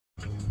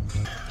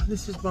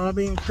This is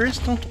Bobby and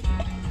Crystal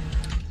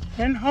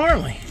and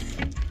Harley.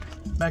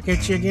 Back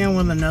at you again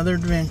with another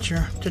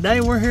adventure. Today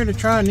we're here to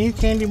try a new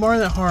candy bar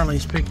that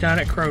Harley's picked out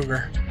at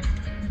Kroger.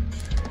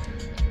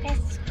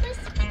 Rice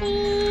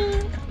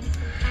Krispies.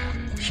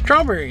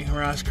 Strawberry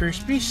Rice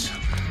Krispies.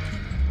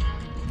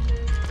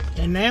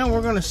 And now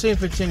we're going to see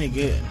if it's any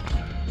good.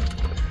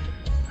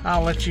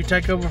 I'll let you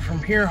take over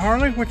from here,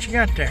 Harley. What you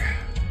got there?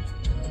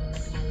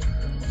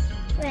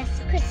 Rice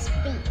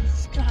Krispies.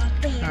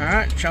 Strawberry.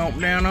 Alright, chomp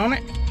down on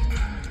it.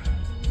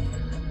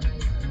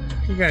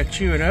 You gotta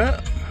chew it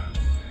up.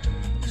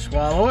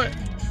 Swallow it.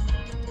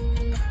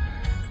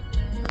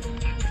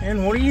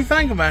 And what do you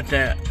think about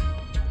that?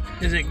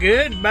 Is it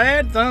good,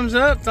 bad, thumbs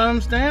up,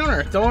 thumbs down,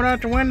 or throw it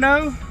out the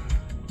window?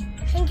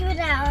 I give it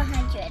out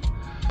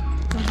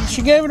 100.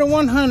 She gave it a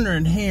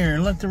 100. Here,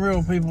 let the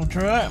real people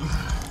try it.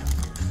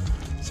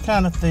 It's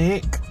kind of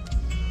thick.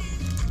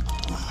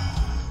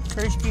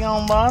 Crispy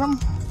on bottom.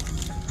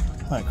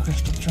 Let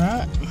Crystal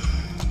try it.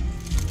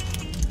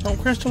 Don't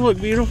Crystal look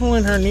beautiful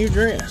in her new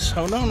dress?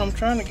 Hold on, I'm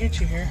trying to get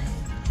you here.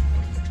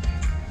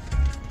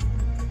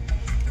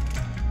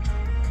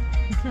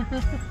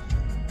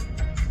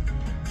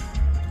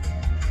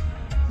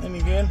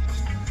 Any good?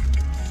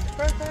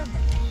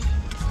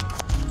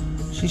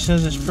 She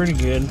says it's pretty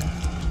good.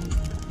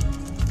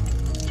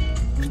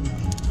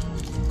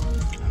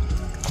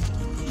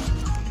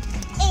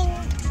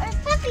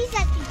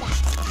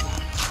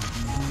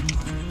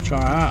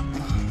 Try it.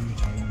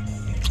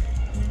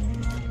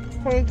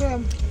 Pretty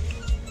good.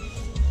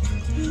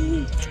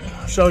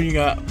 So you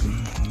got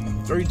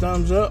 3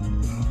 thumbs up.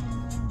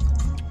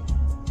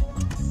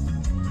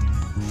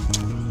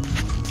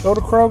 Go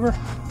to Kroger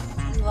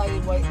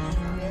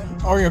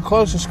or your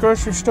closest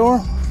grocery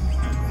store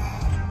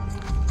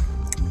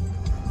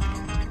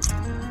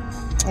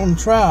and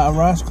try a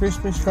Rice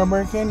Krispies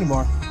strawberry candy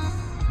bar.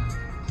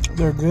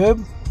 They're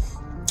good,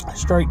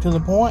 straight to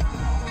the point.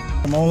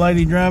 Some old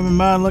lady driving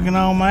by looking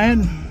all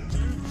mad.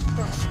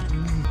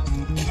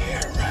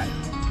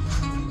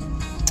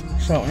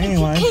 So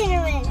anyway,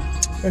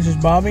 this is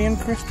Bobby and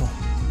Crystal.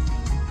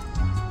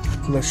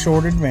 The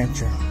short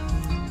adventure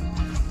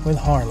with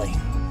Harley.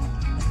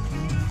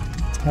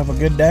 Have a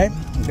good day.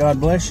 God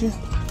bless you.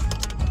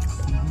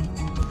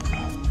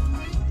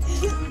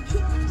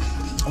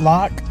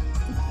 Like,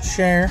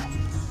 share,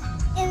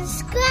 And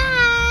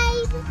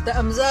subscribe.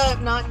 Thumbs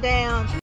up, not down.